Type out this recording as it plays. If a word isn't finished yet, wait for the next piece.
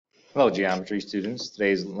Hello, geometry students.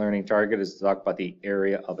 Today's learning target is to talk about the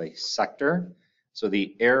area of a sector. So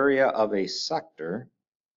the area of a sector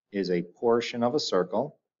is a portion of a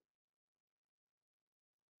circle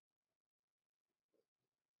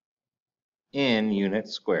in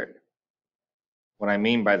units squared. What I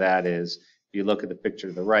mean by that is, if you look at the picture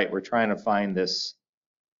to the right, we're trying to find this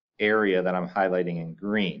area that I'm highlighting in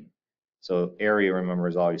green. So area, remember,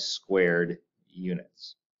 is always squared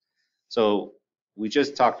units. So we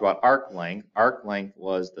just talked about arc length. Arc length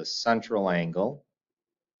was the central angle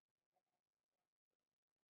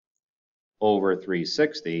over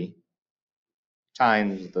 360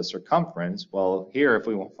 times the circumference. Well, here, if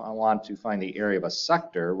we want to find the area of a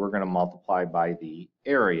sector, we're going to multiply by the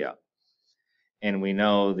area. And we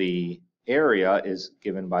know the area is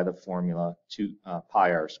given by the formula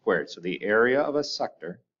pi r squared. So the area of a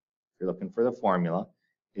sector, if you're looking for the formula,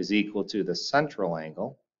 is equal to the central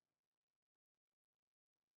angle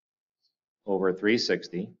over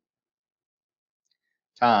 360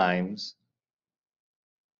 times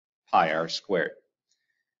pi r squared.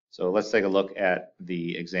 So let's take a look at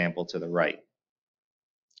the example to the right.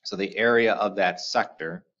 So the area of that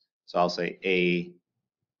sector, so I'll say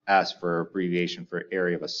AS for abbreviation for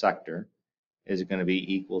area of a sector, is going to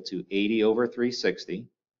be equal to 80 over 360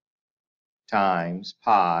 times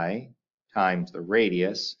pi times the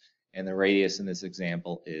radius, and the radius in this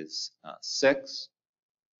example is 6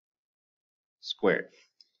 squared.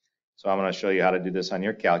 So I'm going to show you how to do this on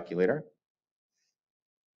your calculator.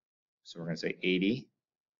 So we're going to say 80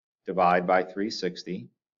 divide by 360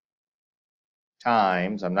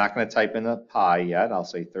 times, I'm not going to type in the pi yet, I'll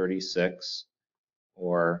say 36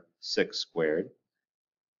 or 6 squared.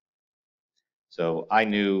 So I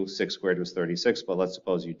knew 6 squared was 36, but let's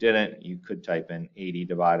suppose you didn't. You could type in 80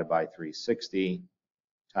 divided by 360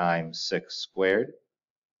 times 6 squared.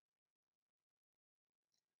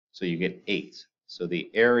 So you get 8. So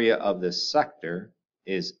the area of this sector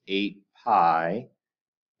is 8 pi,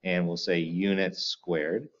 and we'll say units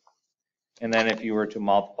squared. And then if you were to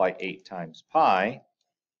multiply 8 times pi,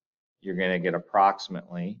 you're going to get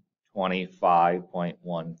approximately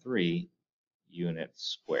 25.13 units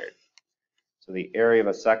squared. So the area of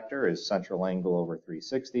a sector is central angle over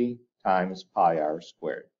 360 times pi r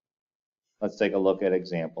squared. Let's take a look at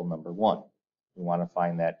example number 1. We want to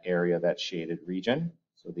find that area, that shaded region.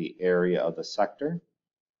 So the area of the sector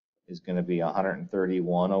is going to be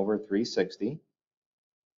 131 over 360,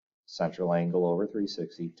 central angle over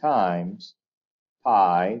 360, times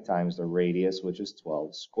pi times the radius, which is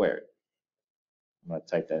 12 squared. I'm going to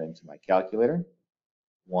type that into my calculator.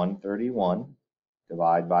 131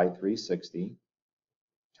 divided by 360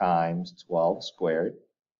 times 12 squared.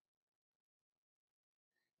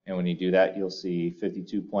 And when you do that, you'll see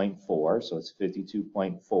 52.4. So it's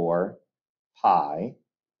 52.4 pi.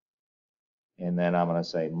 And then I'm going to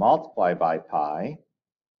say multiply by pi.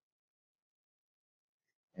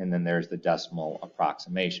 And then there's the decimal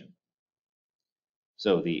approximation.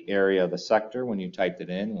 So the area of the sector, when you typed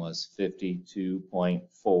it in, was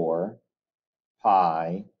 52.4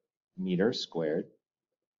 pi meters squared.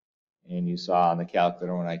 And you saw on the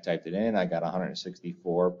calculator when I typed it in, I got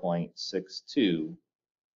 164.62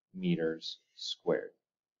 meters squared.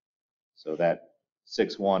 So that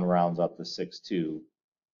 6.1 rounds up to 6.2.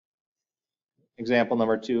 Example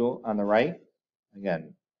number 2 on the right.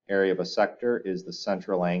 Again, area of a sector is the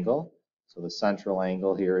central angle. So the central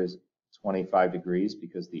angle here is 25 degrees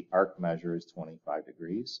because the arc measure is 25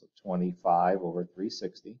 degrees. So 25 over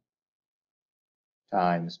 360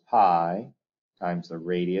 times pi times the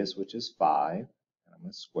radius, which is 5. And I'm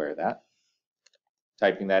going to square that.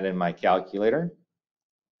 Typing that in my calculator,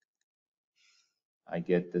 I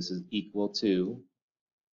get this is equal to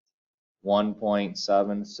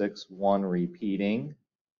 1.761 repeating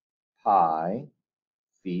pi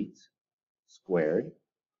feet squared.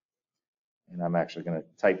 And I'm actually going to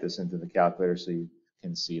type this into the calculator so you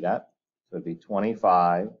can see that. So it'd be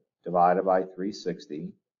 25 divided by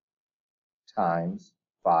 360 times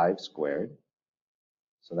 5 squared.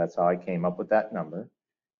 So that's how I came up with that number.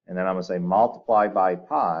 And then I'm going to say multiply by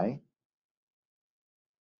pi.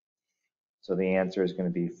 So the answer is going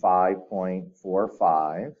to be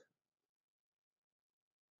 5.45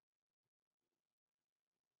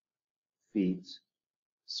 feet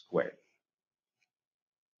squared.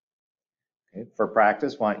 Okay. For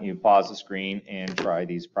practice, why don't you pause the screen and try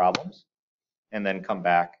these problems, and then come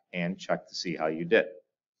back and check to see how you did.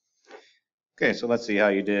 Okay, so let's see how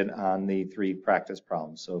you did on the 3 practice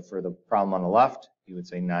problems. So for the problem on the left, you would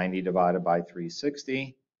say 90 divided by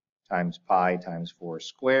 360 times pi times 4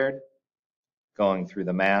 squared. Going through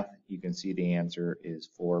the math, you can see the answer is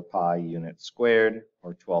 4 pi units squared,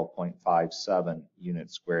 or 12.57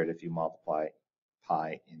 units squared if you multiply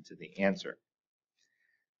pi into the answer.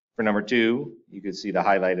 For number 2, you can see the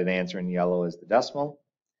highlighted answer in yellow is the decimal.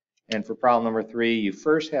 And for problem number 3, you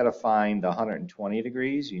first had to find the 120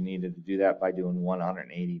 degrees. You needed to do that by doing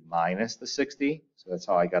 180 minus the 60. So that's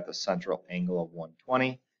how I got the central angle of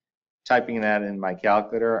 120. Typing that in my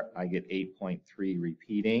calculator, I get 8.3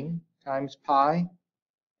 repeating times pi.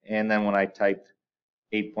 And then when I typed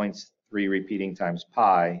 8.3 repeating times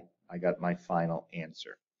pi, I got my final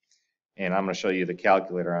answer. And I'm going to show you the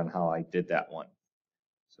calculator on how I did that one.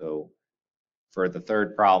 So for the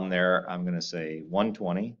third problem there, I'm going to say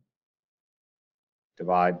 120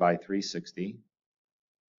 divide by 360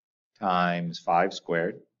 times 5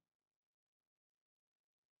 squared.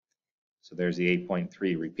 So there's the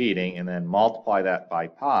 8.3 repeating, and then multiply that by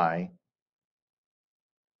pi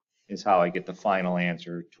is how I get the final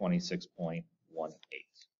answer, 26.18.